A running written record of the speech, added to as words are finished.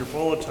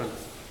bulletin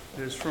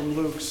is from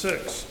Luke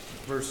 6,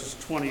 verses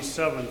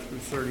 27 through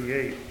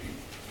 38.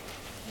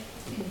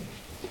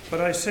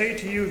 But I say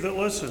to you that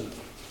listen,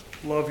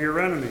 love your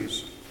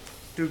enemies,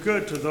 do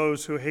good to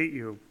those who hate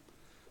you,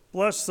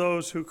 bless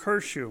those who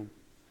curse you,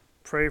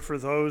 pray for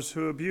those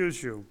who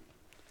abuse you.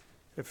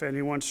 If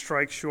anyone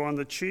strikes you on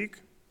the cheek,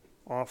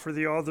 offer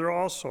the other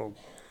also.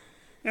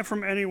 And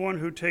from anyone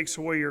who takes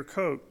away your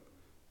coat,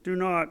 do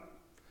not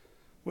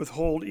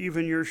withhold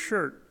even your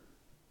shirt.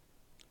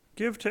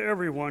 Give to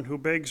everyone who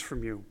begs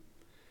from you.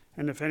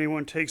 And if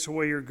anyone takes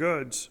away your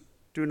goods,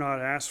 do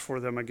not ask for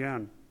them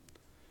again.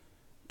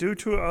 Do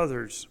to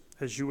others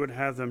as you would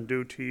have them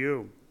do to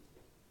you.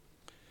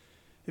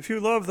 If you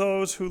love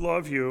those who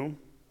love you,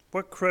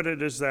 what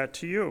credit is that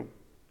to you?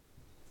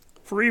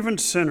 For even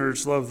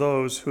sinners love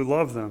those who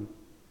love them.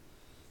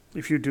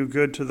 If you do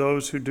good to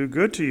those who do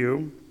good to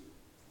you,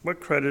 what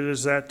credit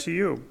is that to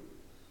you?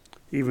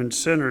 Even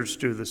sinners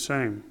do the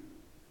same.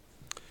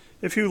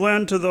 If you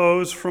lend to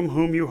those from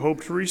whom you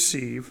hope to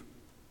receive,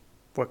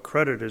 what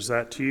credit is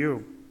that to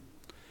you?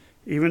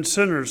 Even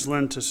sinners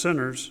lend to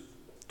sinners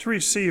to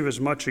receive as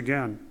much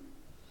again.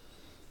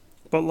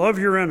 But love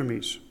your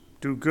enemies,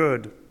 do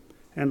good,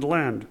 and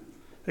lend,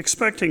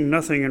 expecting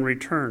nothing in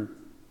return.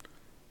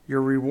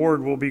 Your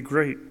reward will be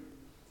great,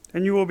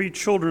 and you will be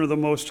children of the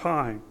Most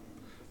High,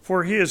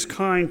 for he is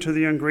kind to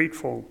the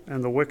ungrateful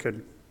and the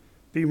wicked.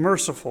 Be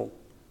merciful,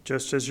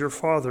 just as your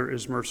Father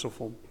is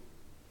merciful.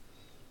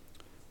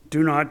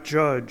 Do not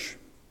judge,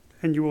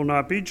 and you will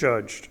not be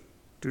judged.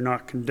 Do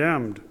not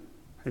condemn,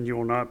 and you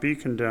will not be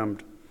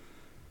condemned.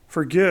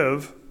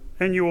 Forgive,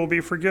 and you will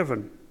be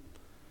forgiven.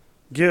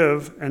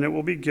 Give, and it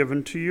will be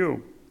given to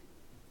you.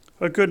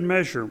 A good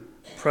measure,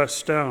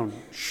 pressed down,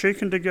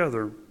 shaken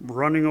together,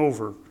 running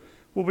over,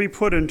 will be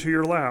put into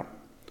your lap.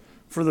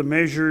 For the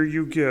measure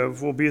you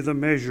give will be the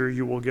measure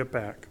you will get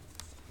back.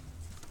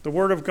 The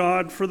word of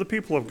God for the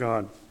people of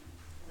God.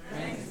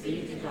 Thanks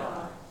be to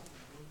God.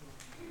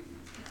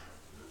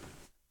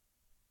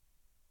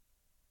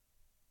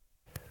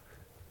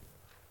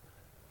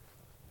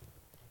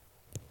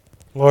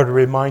 Lord,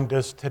 remind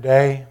us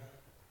today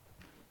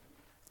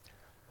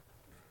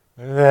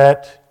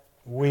that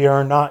we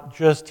are not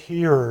just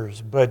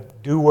hearers,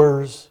 but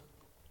doers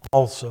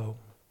also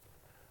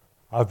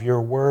of your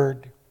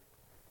word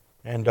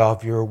and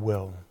of your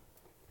will.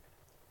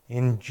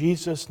 In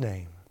Jesus'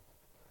 name,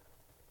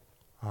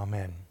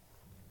 amen.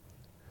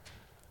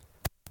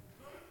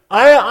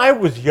 I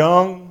was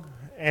young,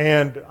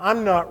 and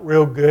I'm not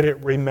real good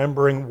at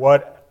remembering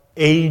what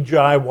age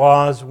I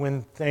was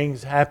when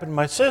things happened.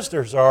 My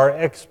sisters are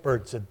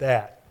experts at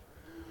that.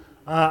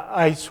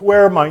 I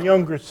swear my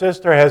younger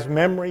sister has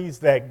memories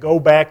that go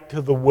back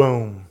to the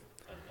womb.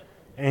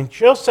 And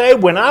she'll say,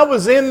 when I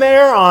was in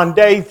there on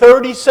day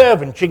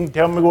 37, she can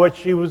tell me what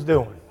she was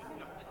doing.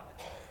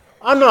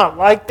 I'm not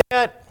like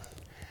that.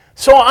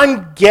 So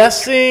I'm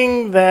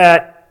guessing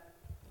that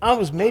I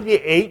was maybe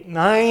 8,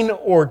 9,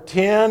 or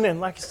 10.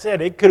 And like I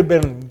said, it could have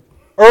been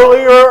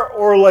earlier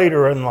or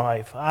later in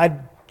life. I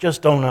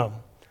just don't know.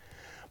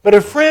 But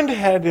a friend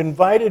had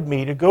invited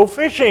me to go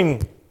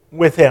fishing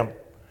with him.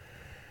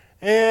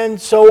 And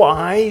so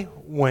I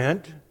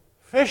went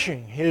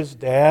fishing, his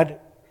dad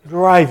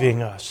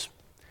driving us.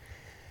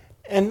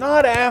 And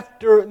not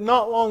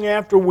long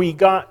after we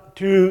got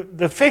to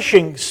the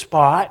fishing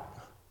spot,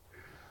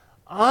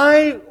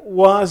 I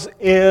was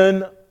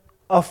in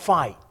a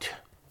fight.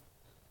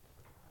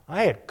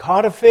 I had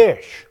caught a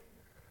fish,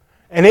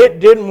 and it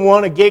didn't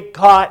want to get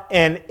caught,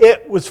 and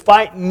it was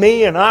fighting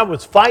me, and I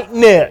was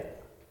fighting it.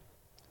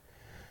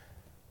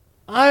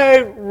 I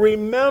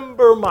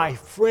remember my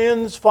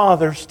friend's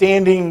father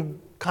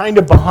standing kind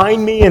of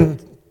behind me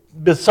and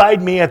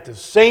beside me at the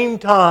same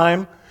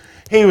time.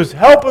 He was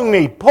helping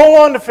me pull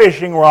on the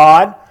fishing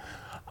rod,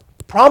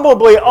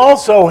 probably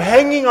also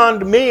hanging on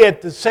to me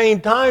at the same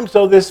time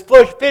so this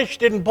fish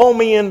didn't pull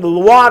me into the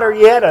water.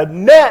 He had a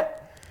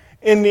net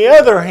in the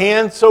other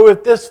hand, so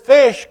if this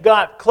fish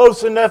got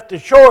close enough to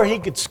shore, he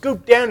could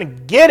scoop down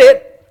and get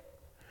it.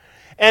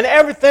 And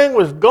everything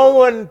was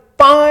going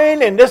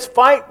fine, and this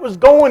fight was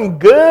going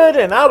good,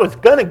 and I was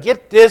going to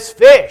get this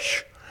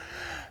fish.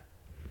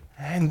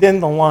 And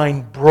then the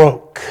line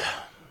broke.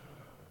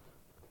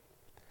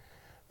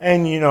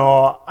 And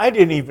I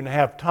didn't even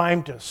have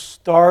time to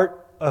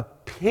start a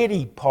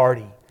pity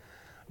party.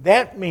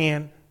 That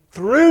man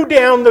threw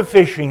down the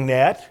fishing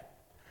net,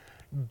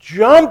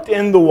 jumped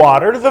in the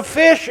water. The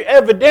fish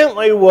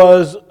evidently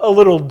was a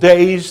little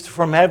dazed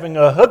from having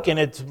a hook in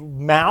its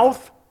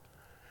mouth.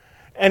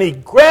 And he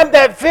grabbed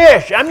that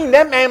fish. I mean,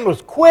 that man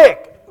was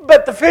quick.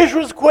 But the fish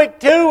was quick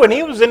too, and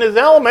he was in his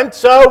element,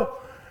 so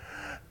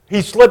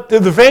he slipped through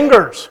the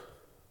fingers.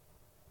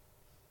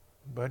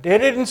 But it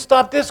didn't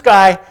stop this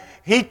guy.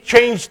 He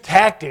changed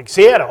tactics.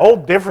 He had a whole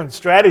different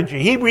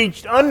strategy. He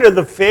reached under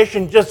the fish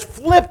and just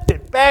flipped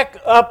it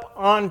back up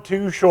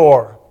onto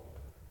shore.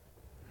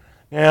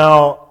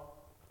 Now,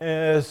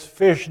 as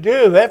fish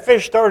do, that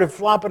fish started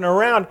flopping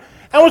around,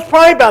 I was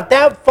probably about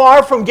that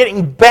far from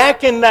getting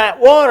back in that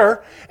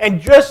water,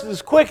 and just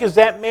as quick as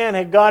that man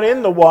had got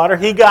in the water,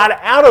 he got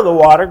out of the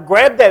water,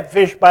 grabbed that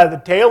fish by the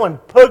tail,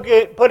 and put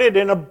it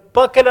in a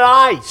bucket of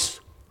ice.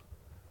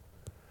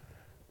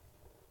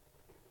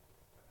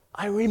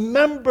 I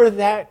remember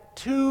that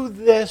to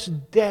this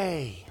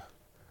day.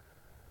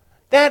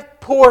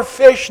 That poor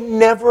fish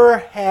never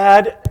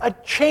had a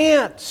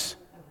chance.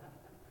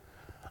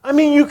 I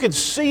mean, you could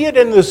see it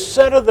in the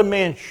set of the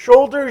man's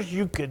shoulders.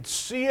 You could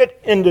see it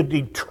in the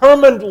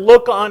determined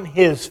look on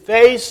his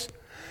face.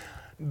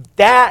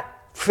 That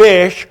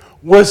fish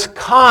was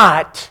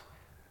caught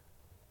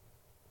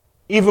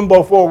even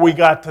before we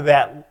got to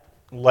that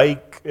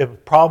lake. It was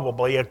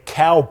probably a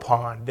cow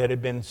pond that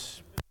had been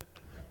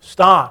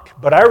stocked.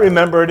 But I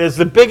remember it as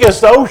the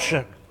biggest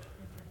ocean.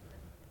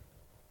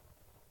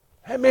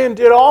 That man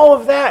did all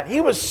of that. He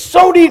was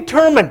so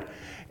determined.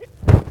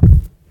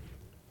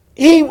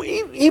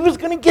 He was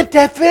going to get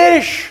that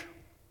fish,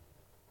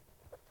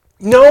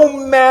 no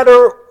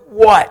matter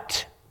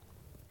what.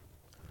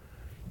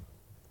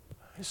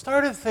 I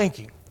started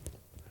thinking,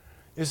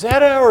 is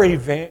that our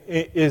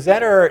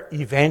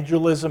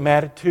evangelism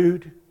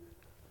attitude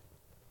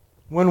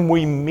when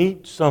we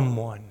meet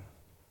someone?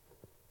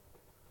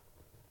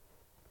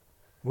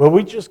 Will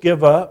we just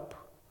give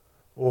up?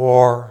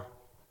 Or,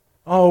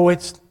 oh,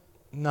 it's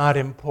not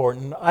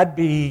important. I'd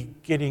be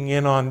getting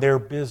in on their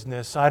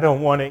business. I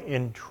don't want to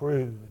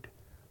intrude.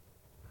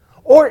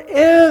 Or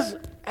is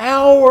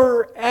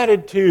our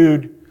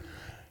attitude,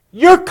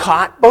 you're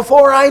caught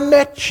before I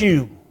met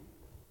you.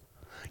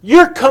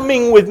 You're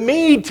coming with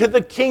me to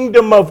the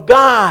kingdom of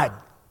God.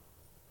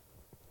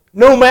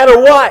 No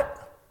matter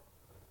what.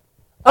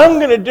 I'm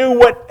going to do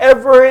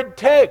whatever it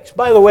takes.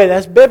 By the way,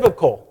 that's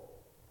biblical.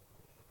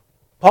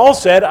 Paul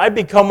said, I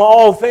become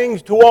all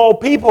things to all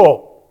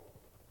people,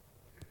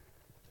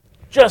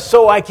 just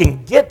so I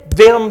can get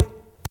them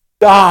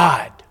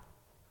God.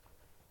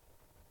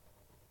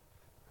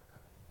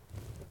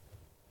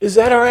 Is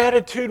that our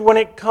attitude when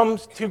it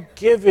comes to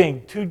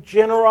giving, to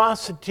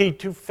generosity,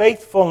 to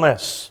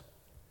faithfulness?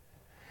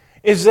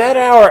 Is that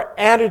our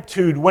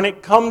attitude when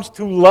it comes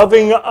to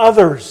loving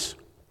others,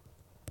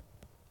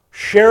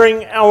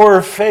 sharing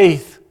our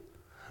faith,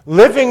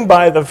 living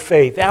by the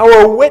faith,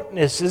 our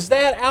witness? Is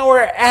that our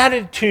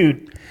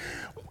attitude?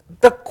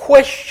 The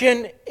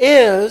question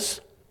is,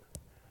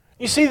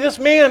 you see, this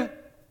man,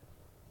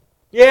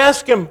 you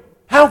ask him,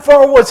 how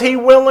far was he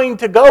willing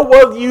to go?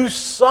 Well, you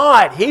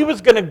saw it. He was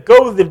going to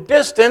go the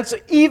distance,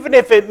 even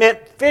if it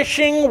meant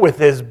fishing with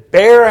his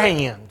bare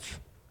hands.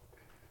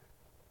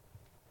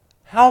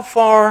 How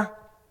far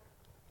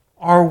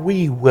are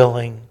we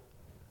willing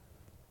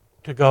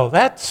to go?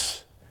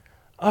 That's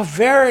a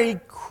very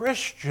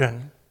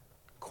Christian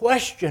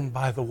question,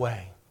 by the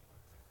way.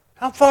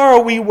 How far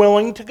are we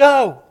willing to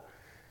go?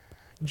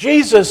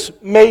 Jesus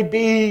may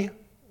be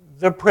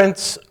the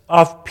Prince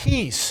of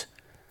Peace,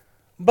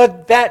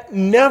 but that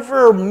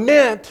never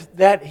meant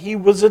that he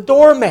was a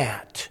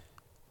doormat.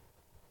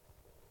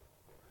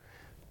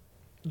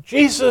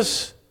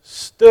 Jesus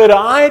stood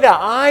eye to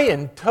eye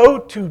and toe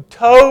to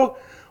toe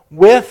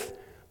with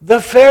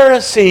the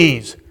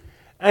Pharisees.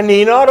 And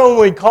he not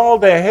only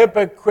called a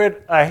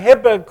hypocrite,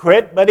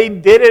 but he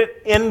did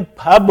it in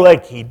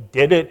public. He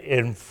did it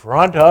in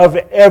front of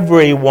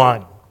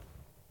everyone.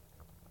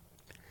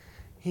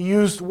 He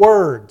used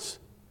words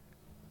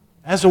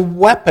as a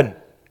weapon,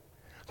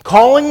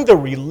 calling the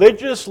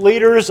religious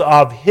leaders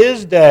of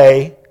his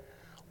day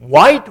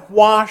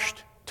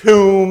whitewashed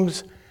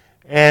tombs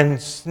and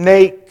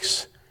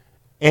snakes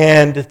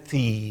and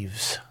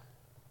thieves.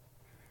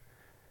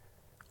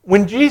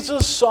 When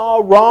Jesus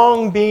saw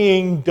wrong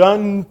being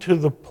done to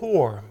the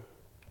poor,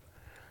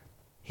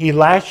 he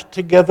lashed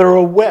together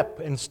a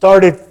whip and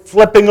started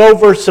flipping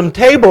over some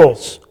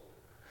tables.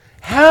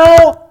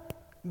 How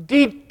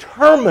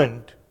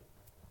determined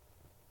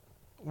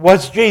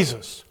was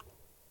Jesus?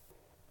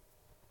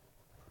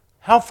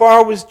 How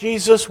far was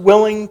Jesus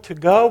willing to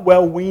go?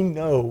 Well, we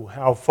know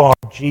how far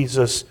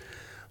Jesus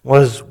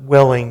was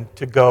willing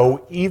to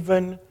go,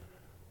 even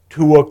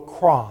to a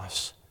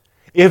cross,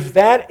 if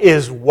that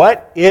is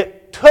what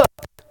it took.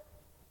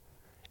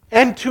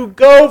 And to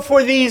go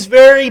for these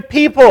very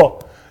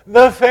people,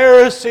 the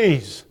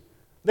Pharisees,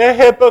 the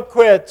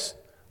hypocrites,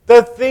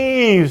 the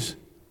thieves,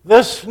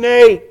 the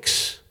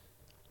snakes,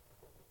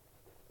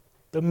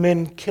 the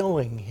men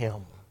killing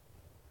him.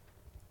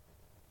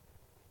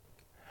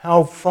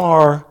 How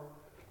far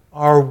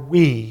are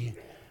we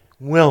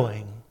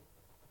willing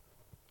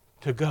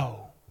to go?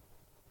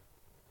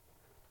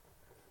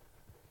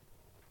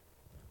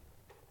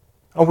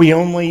 Are we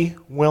only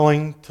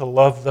willing to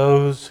love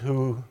those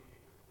who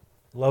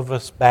love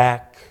us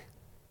back?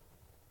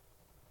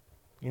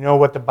 You know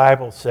what the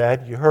Bible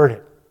said. You heard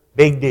it.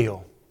 Big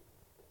deal.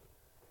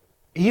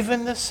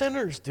 Even the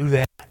sinners do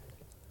that.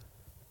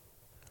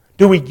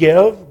 Do we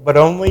give, but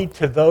only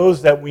to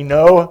those that we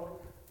know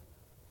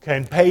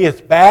can pay us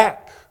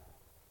back?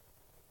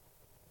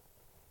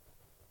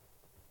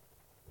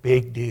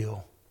 Big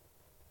deal.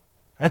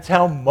 That's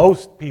how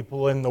most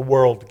people in the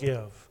world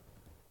give.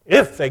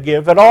 if they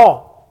give at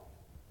all.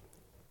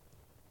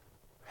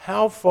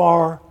 How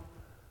far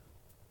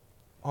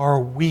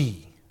are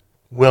we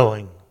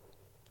willing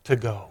to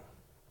go?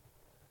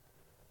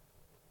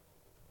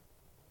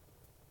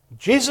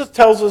 Jesus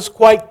tells us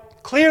quite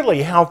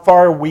clearly how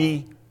far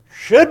we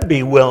should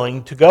be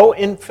willing to go.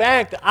 In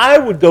fact, I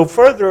would go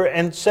further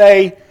and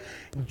say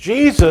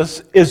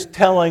Jesus is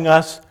telling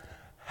us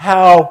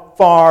how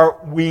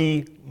far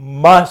we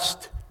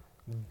must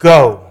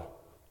go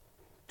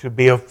to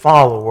be a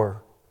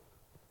follower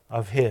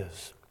of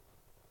His.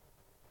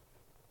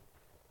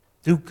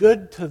 Do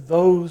good to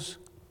those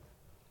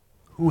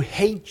who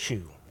hate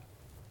you.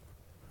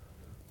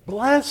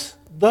 Bless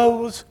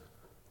those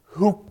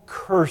who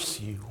curse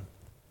you.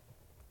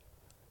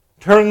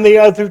 Turn the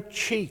other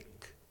cheek.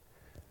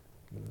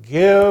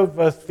 Give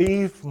a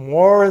thief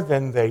more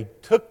than they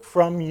took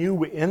from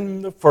you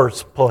in the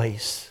first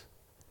place.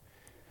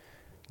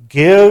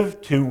 Give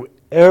to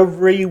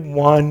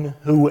everyone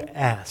who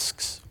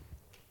asks.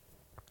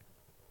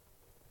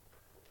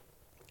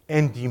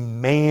 And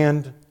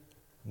demand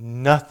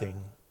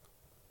nothing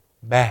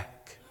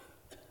back.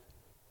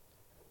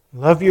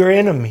 Love your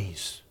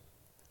enemies.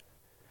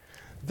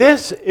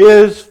 This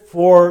is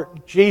for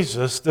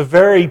Jesus the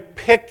very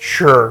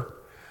picture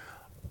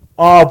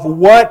of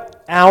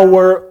what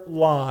our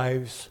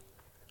lives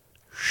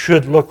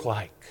should look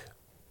like.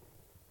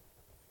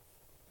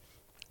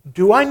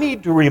 Do I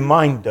need to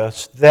remind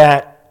us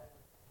that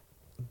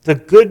the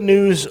good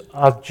news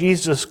of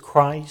Jesus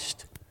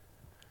Christ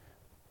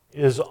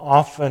is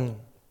often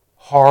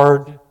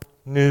hard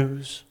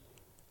news?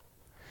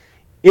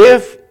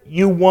 If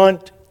you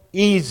want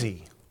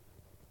easy,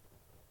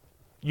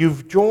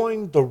 you've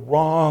joined the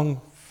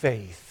wrong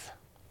faith.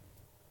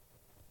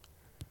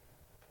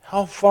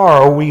 How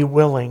far are we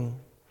willing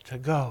to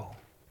go?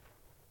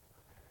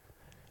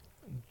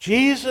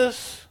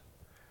 Jesus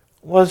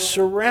was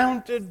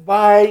surrounded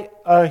by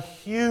a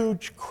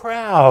huge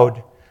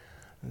crowd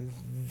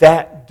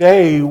that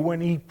day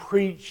when He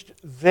preached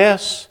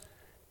this,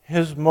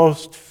 His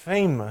most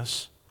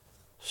famous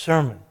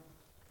sermon.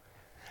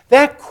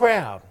 That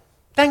crowd,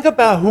 think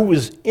about who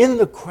was in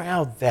the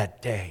crowd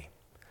that day.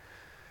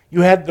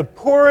 You had the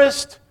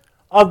poorest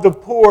of the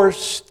poor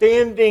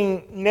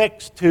standing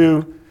next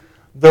to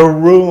the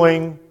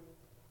ruling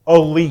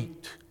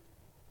elite.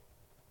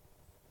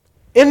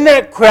 In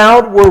that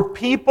crowd were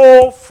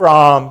people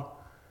from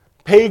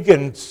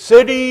pagan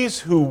cities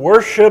who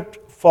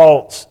worshipped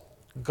false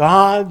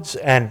gods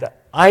and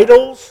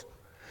idols.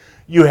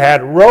 You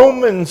had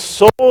Roman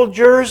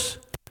soldiers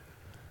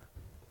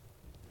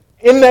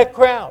in that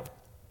crowd.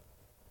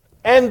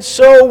 And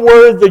so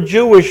were the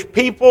Jewish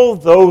people,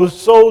 those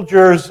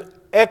soldiers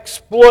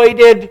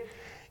exploited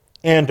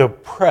and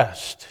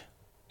oppressed.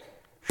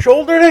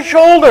 Shoulder to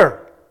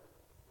shoulder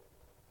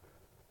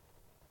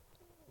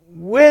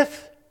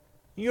with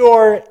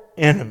your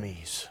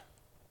enemies.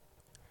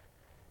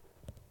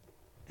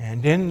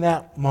 And in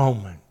that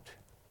moment,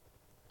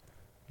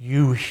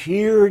 you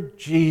hear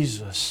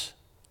Jesus,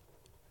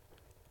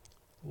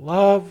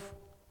 love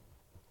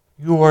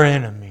your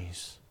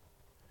enemies.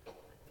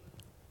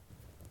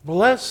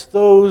 Bless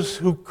those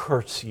who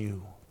curse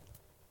you.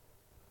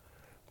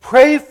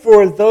 Pray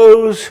for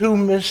those who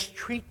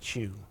mistreat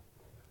you.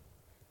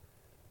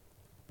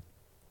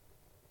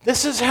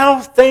 This is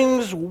how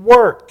things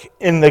work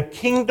in the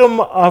kingdom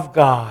of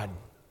God.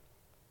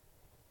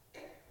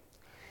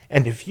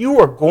 And if you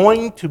are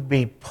going to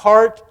be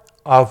part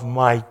of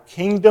my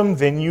kingdom,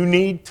 then you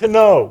need to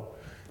know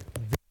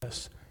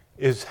this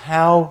is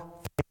how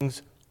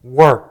things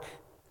work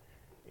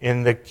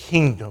in the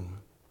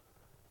kingdom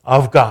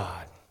of God.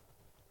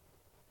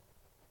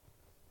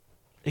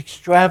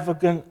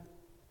 Extravagant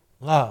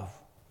love.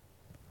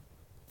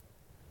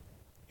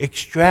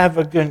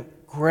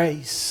 Extravagant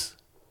grace.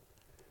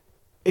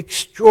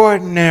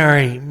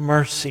 Extraordinary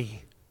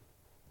mercy.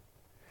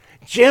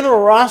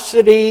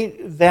 Generosity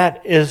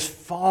that is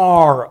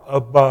far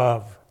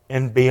above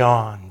and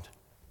beyond.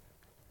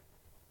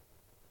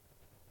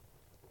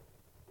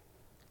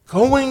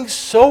 Going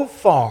so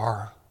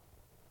far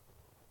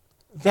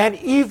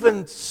that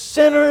even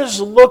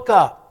sinners look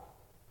up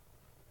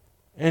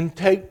and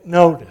take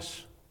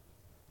notice.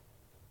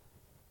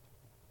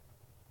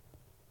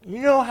 You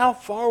know how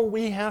far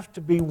we have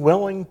to be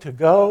willing to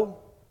go?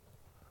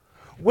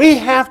 We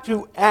have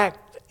to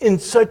act in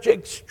such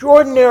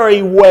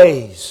extraordinary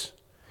ways,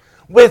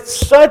 with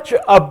such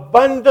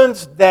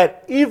abundance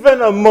that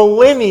even a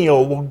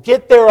millennial will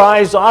get their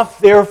eyes off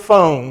their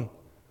phone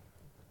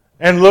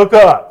and look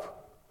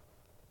up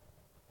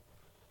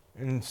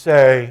and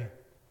say,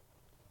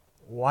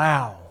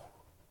 wow,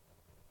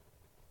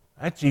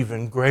 that's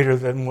even greater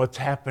than what's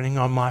happening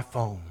on my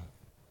phone.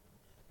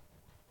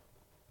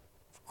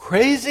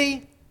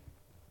 Crazy?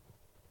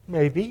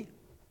 Maybe.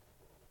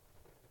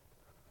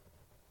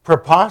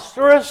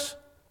 Preposterous?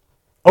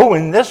 Oh,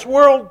 in this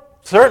world?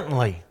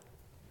 Certainly.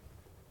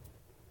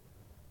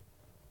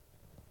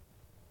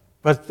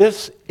 But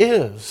this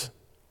is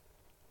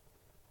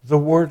the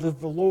word of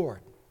the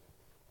Lord.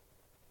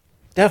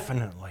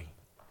 Definitely.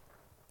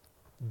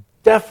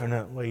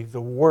 definitely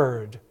the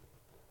word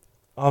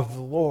of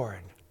the Lord.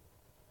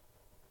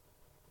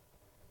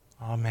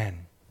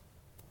 Amen.